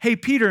says, hey,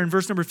 Peter, in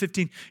verse number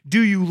 15,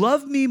 do you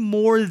love me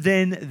more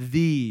than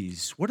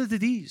these? What are the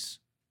these?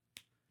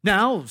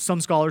 Now, some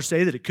scholars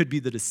say that it could be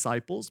the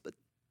disciples, but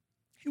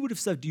he would have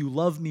said, do you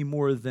love me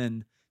more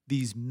than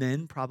these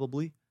men,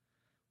 probably,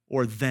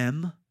 or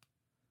them?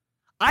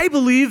 I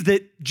believe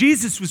that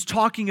Jesus was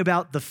talking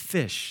about the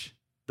fish,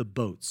 the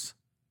boats,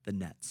 the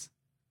nets.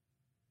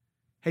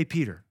 Hey,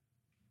 Peter,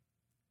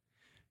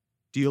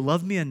 do you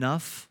love me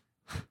enough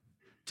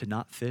to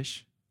not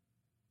fish?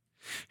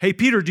 Hey,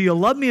 Peter, do you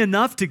love me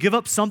enough to give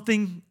up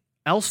something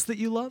else that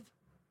you love?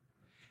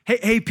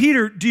 Hey,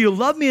 Peter, do you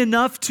love me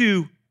enough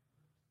to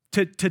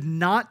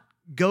not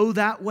go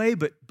that way,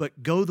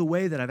 but go the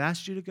way that I've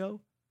asked you to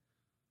go?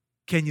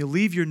 Can you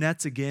leave your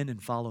nets again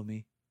and follow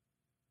me?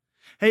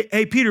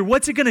 Hey, Peter,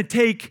 what's it going to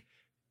take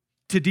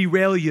to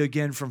derail you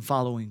again from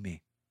following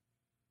me?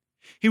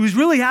 He was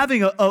really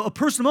having a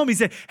personal moment.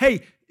 He said,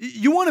 hey,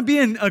 you want to be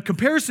in a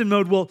comparison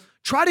mode? Well,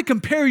 try to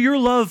compare your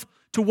love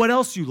to what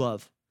else you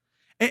love.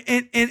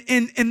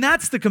 And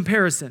that's the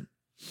comparison.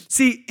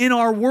 See, in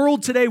our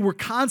world today, we're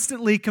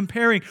constantly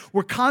comparing.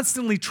 We're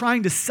constantly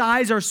trying to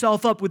size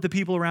ourselves up with the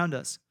people around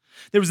us.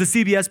 There was a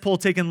CBS poll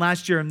taken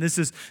last year, and this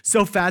is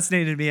so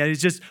fascinating to me.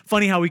 It's just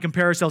funny how we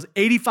compare ourselves.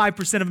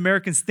 85% of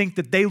Americans think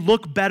that they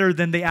look better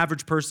than the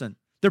average person.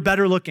 They're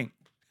better looking.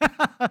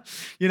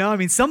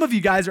 Some of you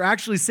guys are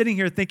actually sitting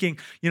here thinking,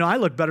 I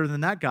look better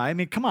than that guy. I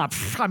mean, come on.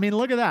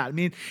 Look at that.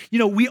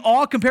 We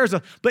all compare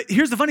ourselves. But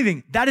here's the funny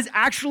thing. That is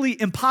actually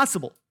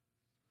impossible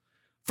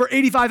for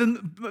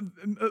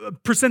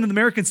 85% of the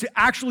Americans to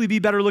actually be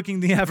better looking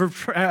than the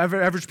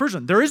average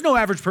person. There is no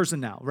average person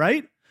now,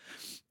 right?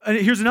 And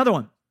here's another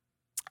one.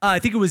 I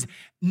think it was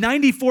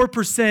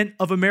 94%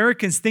 of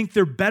Americans think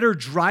they're better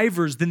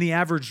drivers than the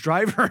average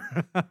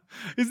driver.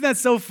 Isn't that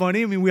so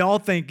funny? We all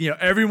think,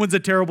 everyone's a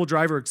terrible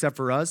driver except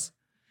for us.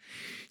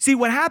 See,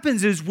 what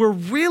happens is we're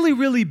really,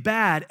 really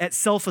bad at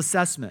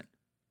self-assessment,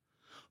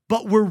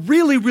 but we're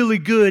really, really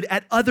good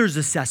at others'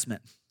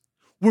 assessment.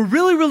 We're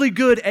really, really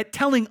good at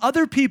telling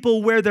other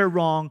people where they're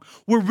wrong.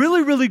 We're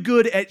really, really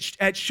good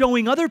at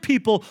showing other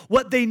people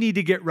what they need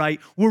to get right.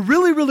 We're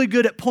really, really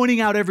good at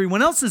pointing out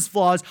everyone else's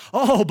flaws.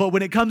 Oh, but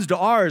when it comes to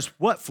ours,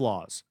 what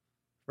flaws,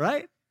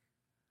 right?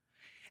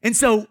 And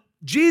so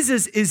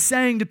Jesus is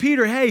saying to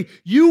Peter, hey,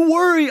 you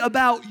worry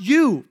about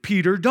you,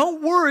 Peter.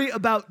 Don't worry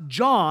about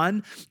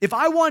John. If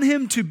I want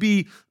him to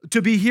be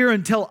here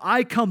until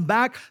I come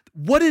back,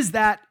 what is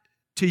that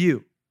to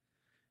you?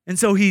 And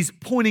so he's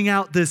pointing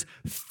out this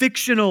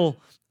fictional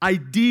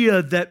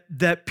idea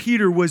that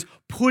Peter was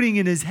putting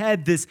in his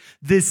head, this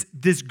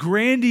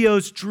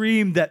grandiose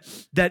dream that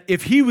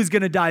if he was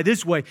going to die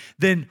this way,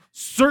 then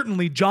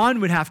certainly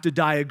John would have to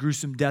die a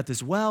gruesome death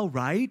as well,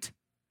 right?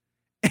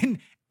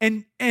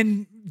 And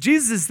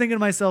Jesus is thinking to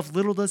myself,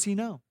 little does he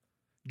know,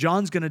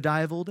 John's going to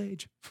die of old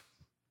age.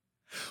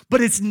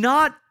 But it's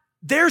not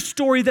their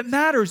story that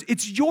matters.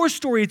 It's your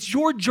story. It's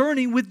your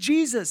journey with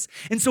Jesus.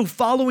 And so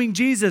following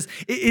Jesus,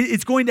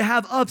 it's going to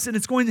have ups and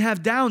it's going to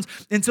have downs.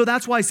 And so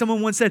that's why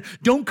someone once said,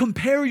 don't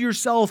compare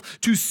yourself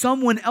to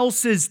someone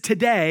else's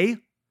today,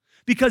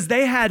 because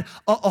they had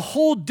a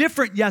whole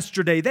different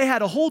yesterday. They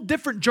had a whole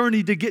different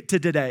journey to get to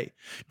today.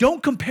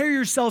 Don't compare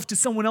yourself to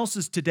someone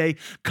else's today.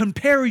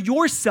 Compare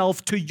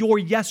yourself to your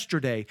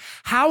yesterday.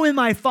 How am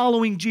I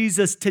following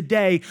Jesus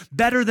today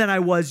better than I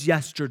was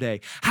yesterday?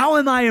 How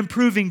am I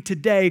improving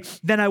today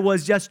than I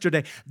was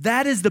yesterday?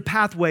 That is the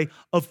pathway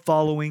of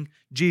following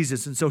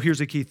Jesus. And so here's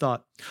a key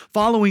thought.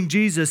 Following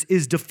Jesus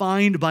is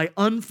defined by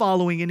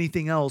unfollowing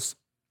anything else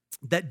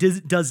that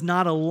does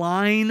not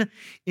align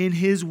in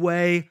his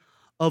way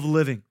of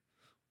living,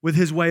 with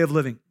his way of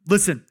living.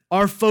 Listen,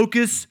 our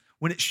focus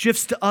when it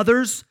shifts to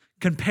others,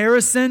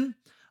 comparison,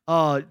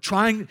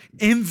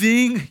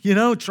 envying,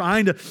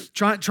 trying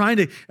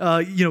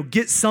to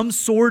get some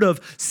sort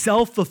of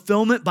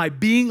self-fulfillment by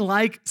being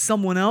like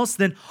someone else,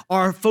 then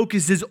our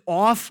focus is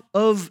off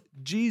of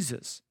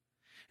Jesus.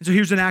 And so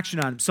here's an action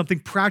item,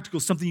 something practical,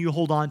 something you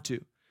hold on to.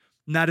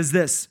 And that is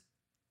this.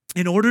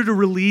 In order to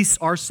release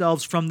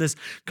ourselves from this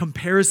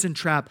comparison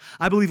trap,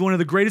 I believe one of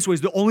the greatest ways,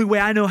 the only way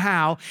I know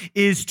how,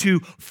 is to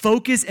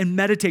focus and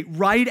meditate.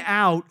 Write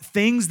out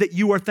things that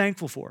you are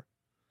thankful for.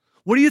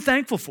 What are you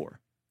thankful for?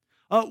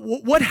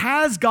 What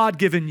has God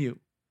given you?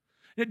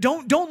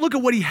 Don't look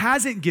at what he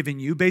hasn't given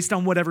you based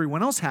on what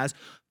everyone else has.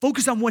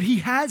 Focus on what he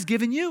has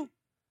given you.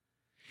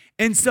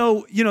 And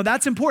so,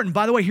 that's important.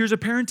 By the way, here's a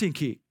parenting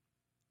key.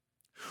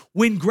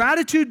 When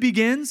gratitude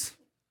begins,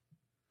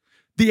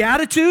 the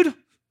attitude,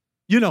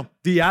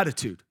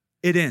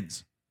 it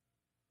ends.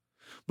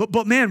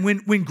 But man,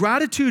 when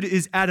gratitude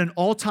is at an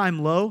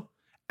all-time low,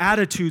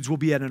 attitudes will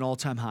be at an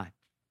all-time high.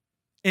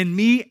 In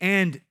me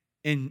and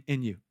in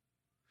you.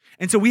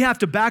 And so we have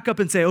to back up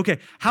and say, okay,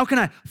 how can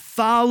I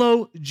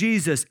follow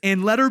Jesus?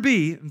 And letter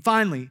B, and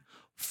finally,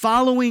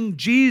 following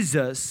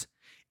Jesus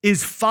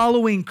is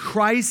following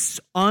Christ's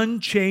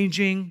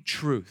unchanging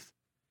truth.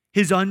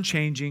 His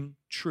unchanging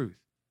truth.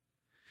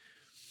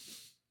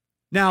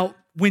 Now,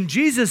 when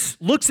Jesus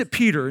looks at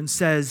Peter and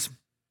says,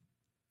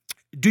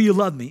 do you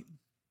love me?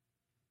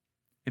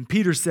 And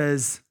Peter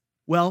says,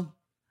 well,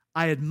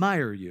 I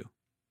admire you.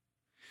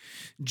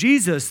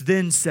 Jesus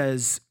then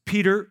says,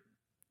 Peter,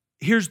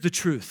 here's the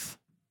truth.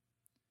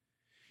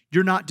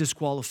 You're not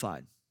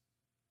disqualified.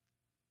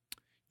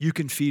 You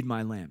can feed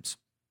my lambs.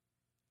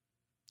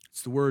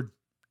 It's the word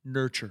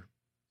nurture.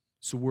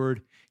 It's the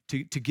word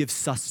to give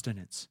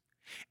sustenance.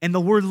 And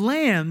the word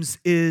lambs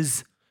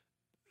is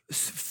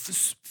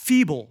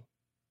feeble.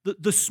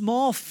 The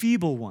small,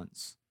 feeble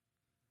ones.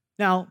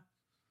 Now,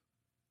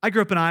 I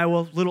grew up in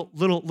Iowa,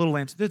 little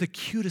lambs. They're the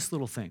cutest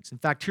little things. In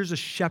fact, here's a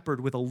shepherd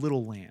with a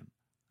little lamb.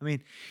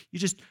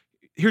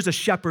 Here's a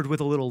shepherd with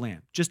a little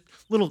lamb. Just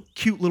little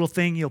cute little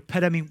thing,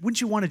 pet.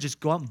 Wouldn't you want to just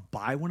go out and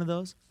buy one of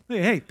those?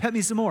 Hey, pet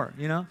me some more,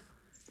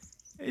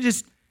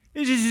 It's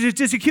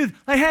just a cute,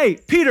 hey,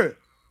 Peter,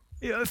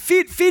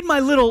 feed my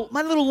little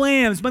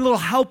lambs, my little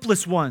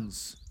helpless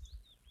ones.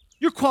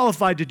 You're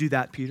qualified to do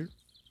that, Peter.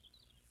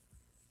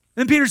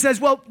 Then Peter says,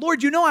 well,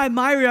 Lord, I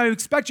admire you, I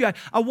expect you,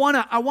 I want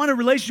a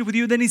relationship with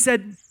you. Then he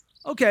said,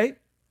 okay,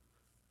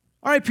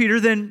 all right,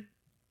 Peter, then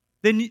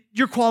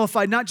you're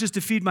qualified not just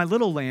to feed my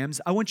little lambs,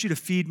 I want you to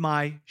feed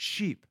my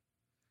sheep.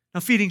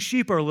 Now, feeding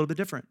sheep are a little bit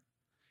different.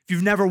 If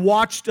you've never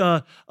watched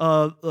a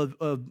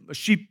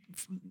sheep,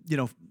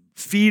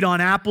 feed on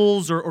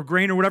apples or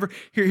grain or whatever,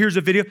 here's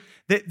a video.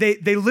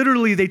 They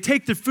literally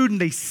take their food and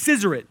they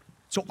scissor it.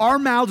 So our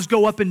mouths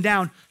go up and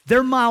down.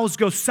 Their mouths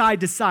go side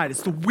to side.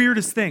 It's the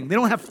weirdest thing. They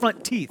don't have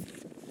front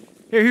teeth.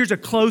 Here's a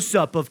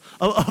close-up of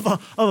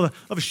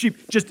a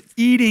sheep just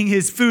eating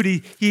his food.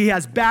 He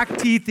has back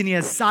teeth and he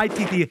has side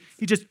teeth.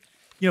 He just,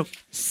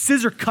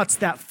 scissor cuts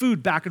that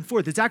food back and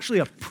forth. It's actually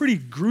a pretty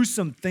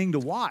gruesome thing to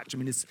watch. I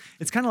mean,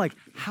 it's kind of like,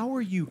 how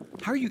are you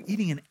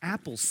eating an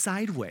apple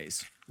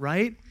sideways,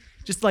 right?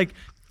 Just like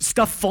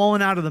stuff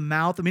falling out of the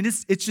mouth. I mean,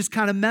 it's just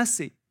kind of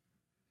messy.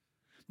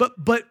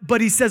 But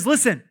he says,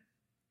 listen,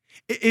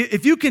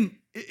 if you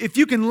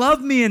can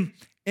love me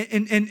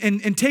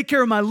and take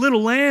care of my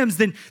little lambs,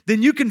 then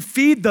you can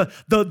feed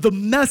the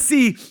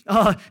messy,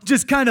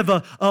 just kind of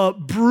a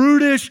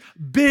brutish,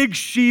 big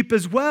sheep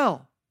as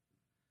well.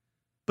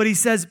 But he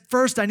says,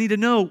 first, I need to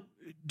know,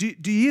 do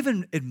you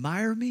even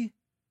admire me?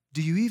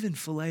 Do you even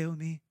phileo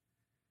me?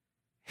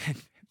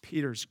 And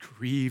Peter's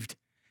grieved.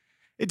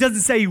 It doesn't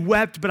say he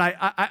wept, but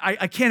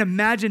I can't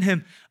imagine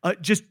him I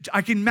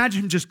can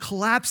imagine him just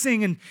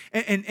collapsing and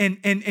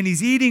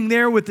he's eating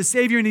there with the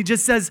Savior, and he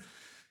just says,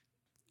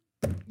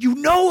 you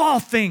know all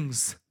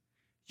things.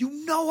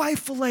 You know I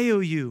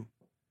phileo you.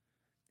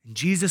 And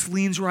Jesus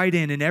leans right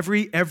in, and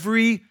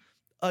every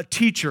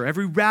teacher,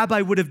 every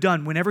rabbi would have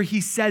done, whenever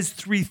he says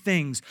three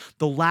things,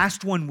 the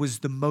last one was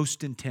the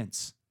most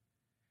intense.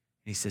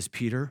 And he says,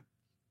 Peter,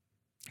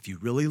 if you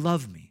really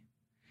love me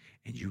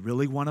and you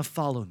really want to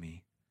follow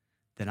me,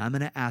 then I'm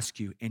going to ask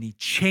you. And he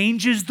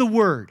changes the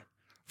word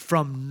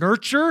from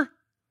nurture,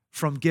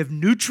 from give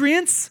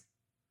nutrients,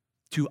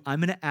 to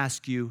I'm going to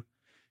ask you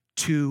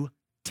to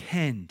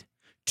tend,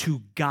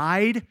 to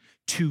guide,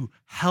 to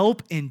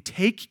help and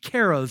take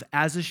care of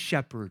as a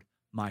shepherd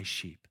my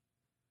sheep.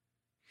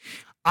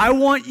 I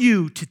want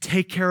you to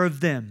take care of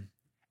them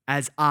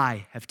as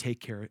I have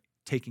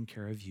taken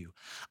care of you.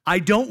 I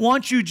don't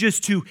want you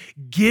just to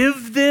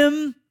give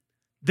them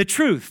the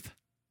truth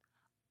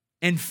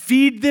and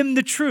feed them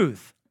the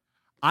truth.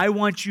 I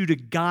want you to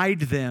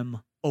guide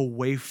them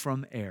away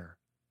from error.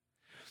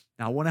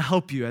 Now, I want to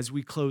help you as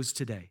we close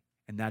today,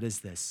 and that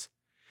is this.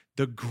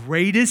 The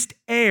greatest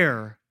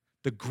error,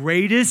 the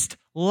greatest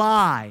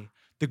lie,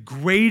 the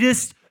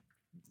greatest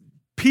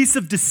piece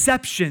of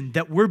deception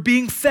that we're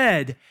being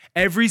fed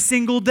every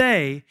single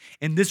day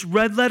in this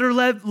Red Letter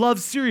Love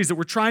series that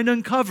we're trying to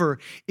uncover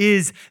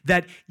is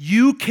that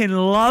you can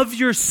love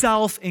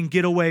yourself and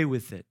get away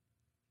with it.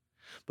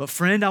 But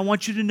friend, I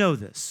want you to know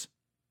this,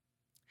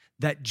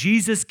 that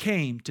Jesus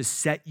came to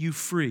set you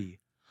free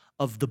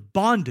of the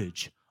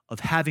bondage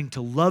of having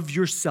to love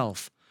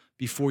yourself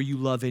before you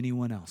love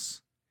anyone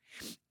else.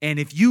 And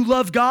if you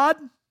love God,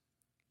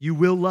 you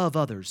will love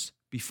others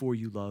before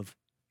you love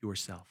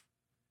yourself.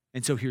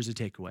 And so here's a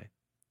takeaway,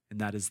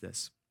 and that is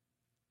this.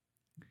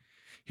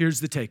 Here's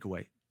the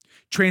takeaway.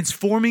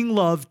 Transforming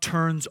love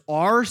turns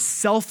our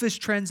selfish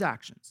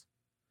transactions,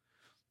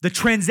 the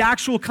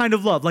transactional kind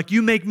of love, like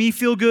you make me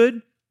feel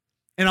good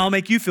and I'll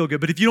make you feel good.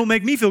 But if you don't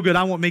make me feel good,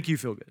 I won't make you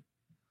feel good.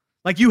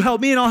 Like you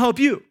help me and I'll help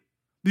you.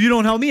 If you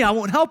don't help me, I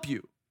won't help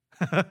you.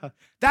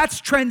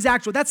 That's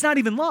transactional. That's not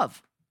even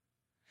love.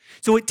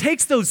 So it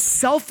takes those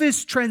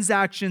selfish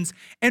transactions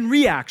and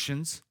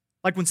reactions,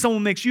 like when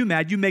someone makes you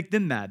mad, you make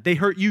them mad. They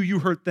hurt you, you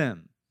hurt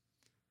them.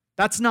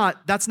 That's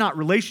not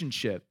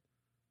relationship,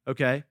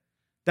 okay?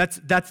 That's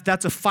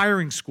a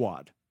firing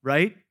squad,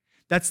 right?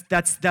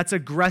 That's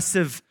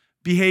aggressive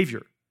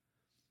behavior.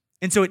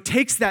 And so it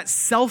takes that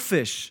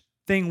selfish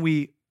thing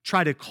we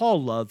try to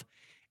call love,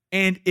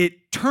 and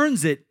it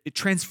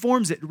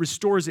transforms it, it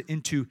restores it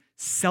into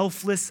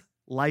selfless,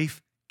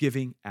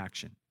 life-giving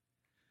action.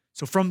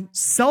 So from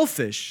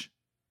selfish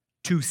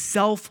to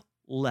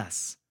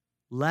selfless,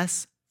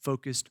 less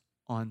focused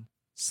on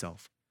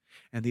self.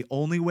 And the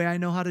only way I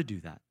know how to do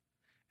that,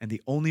 and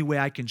the only way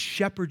I can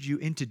shepherd you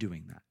into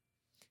doing that,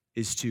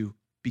 is to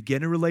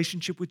begin a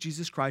relationship with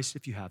Jesus Christ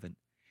if you haven't,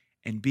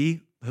 and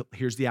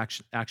here's the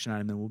action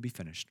item, and we'll be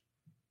finished.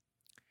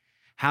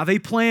 Have a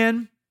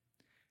plan,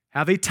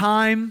 have a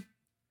time,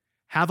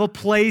 have a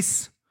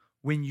place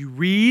when you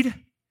read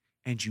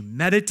and you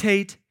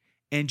meditate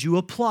and you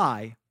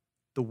apply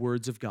the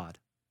words of God.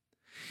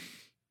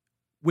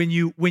 When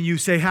you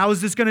say, how is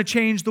this going to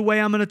change the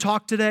way I'm going to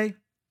talk today?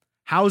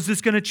 How is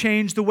this going to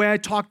change the way I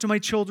talk to my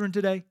children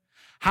today?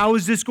 How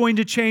is this going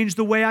to change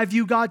the way I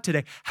view God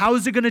today? How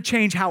is it going to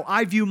change how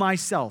I view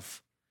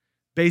myself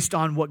based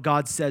on what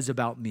God says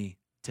about me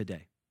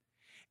today?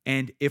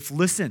 And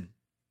listen,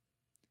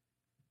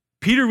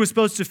 Peter was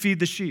supposed to feed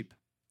the sheep.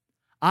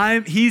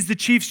 He's the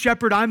chief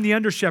shepherd, I'm the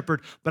under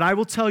shepherd, but I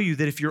will tell you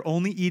that if you're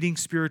only eating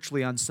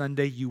spiritually on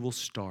Sunday, you will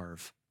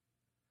starve.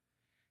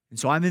 And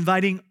so I'm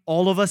inviting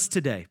all of us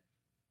today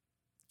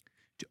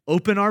to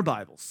open our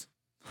Bibles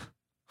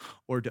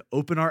or to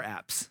open our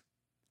apps,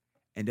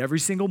 and every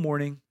single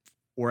morning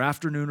or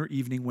afternoon or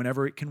evening,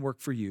 whenever it can work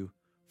for you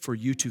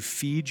to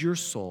feed your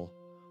soul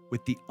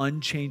with the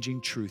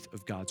unchanging truth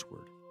of God's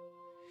word.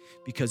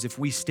 Because if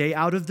we stay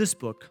out of this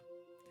book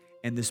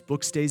and this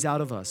book stays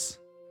out of us,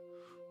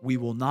 we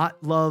will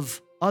not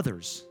love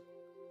others.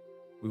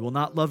 We will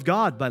not love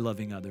God by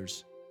loving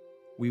others.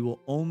 We will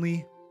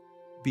only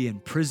be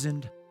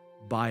imprisoned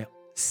by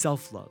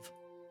self-love.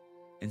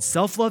 And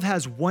self-love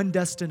has one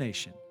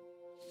destination,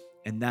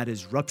 and that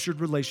is ruptured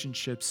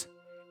relationships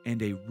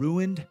and a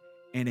ruined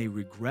and a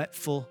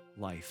regretful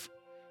life.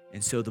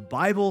 And so the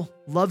Bible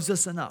loves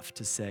us enough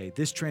to say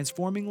this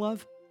transforming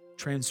love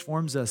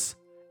transforms us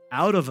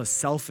out of a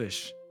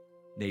selfish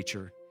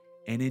nature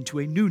and into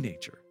a new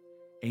nature,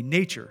 a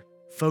nature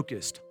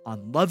focused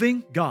on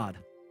loving God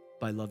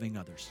by loving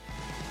others.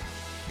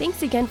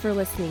 Thanks again for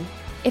listening.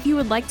 If you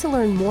would like to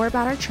learn more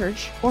about our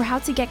church or how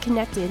to get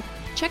connected,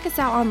 check us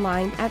out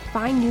online at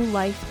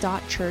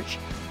findnewlife.church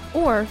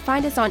or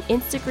find us on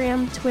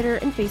Instagram, Twitter,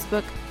 and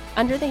Facebook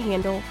under the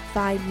handle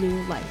Find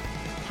New Life.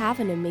 Have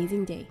an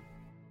amazing day.